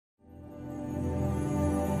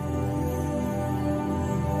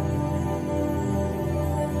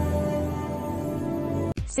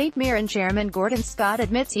St Mirren chairman Gordon Scott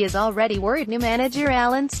admits he is already worried new manager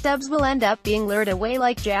Alan Stubbs will end up being lured away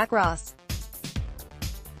like Jack Ross.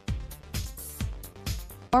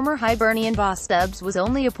 Former Hibernian boss Stubbs was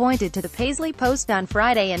only appointed to the Paisley post on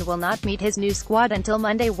Friday and will not meet his new squad until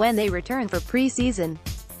Monday when they return for pre-season.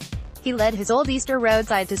 He led his old Easter Road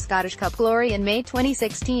side to Scottish Cup glory in May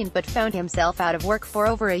 2016 but found himself out of work for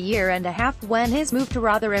over a year and a half when his move to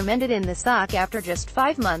Rotherham ended in the sock after just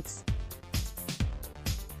 5 months.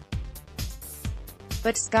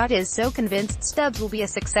 But Scott is so convinced Stubbs will be a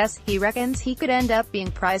success, he reckons he could end up being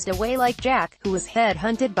prized away like Jack, who was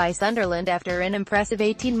head-hunted by Sunderland after an impressive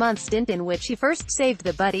 18-month stint in which he first saved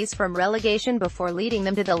the Buddies from relegation before leading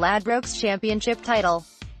them to the Ladbrokes Championship title.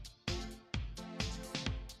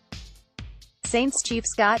 Saints chief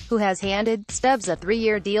Scott, who has handed Stubbs a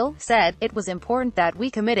 3-year deal, said, "It was important that we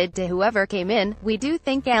committed to whoever came in. We do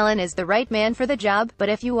think Alan is the right man for the job, but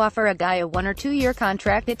if you offer a guy a 1- or 2-year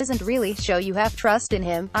contract it doesn't really show you have trust in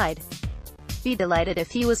him. I'd be delighted if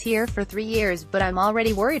he was here for 3 years, but I'm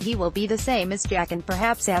already worried he will be the same as Jack and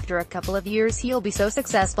perhaps after a couple of years he'll be so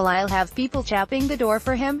successful I'll have people chapping the door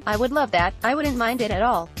for him. I would love that. I wouldn't mind it at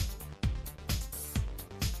all.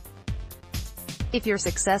 If you're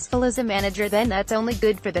successful as a manager then that's only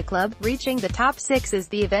good for the club. Reaching the top 6 is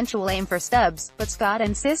the eventual aim for Stubbs, but Scott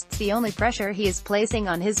insists the only pressure he is placing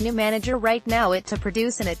on his new manager right now is to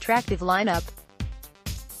produce an attractive lineup.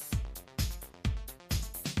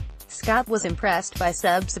 Scott was impressed by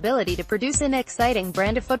Stubbs' ability to produce an exciting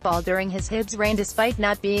brand of football during his Hibs reign despite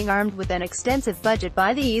not being armed with an extensive budget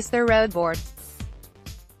by the Easter Road board.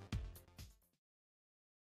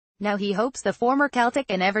 Now he hopes the former Celtic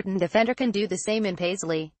and Everton defender can do the same in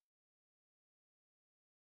Paisley.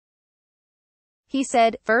 He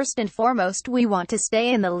said, "First and foremost we want to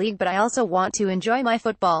stay in the league but I also want to enjoy my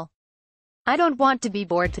football. I don't want to be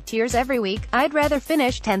bored to tears every week. I'd rather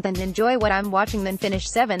finish 10th and enjoy what I'm watching than finish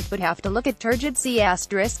 7th but have to look at turgid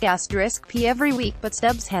C***P every week," but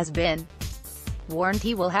Stubbs has been warned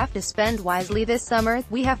he will have to spend wisely this summer.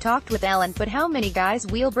 "We have talked with Alan, but how many guys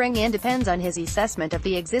we'll bring in depends on his assessment of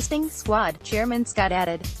the existing squad," Chairman Scott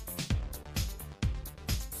added.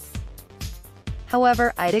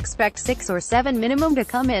 "However, I'd expect 6 or 7 minimum to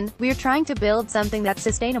come in. We're trying to build something that's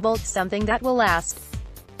sustainable, something that will last.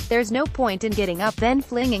 There's no point in getting up then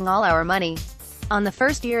flinging all our money on the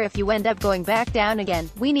first year if you end up going back down again.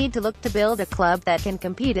 We need to look to build a club that can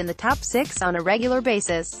compete in the top 6 on a regular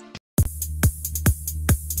basis."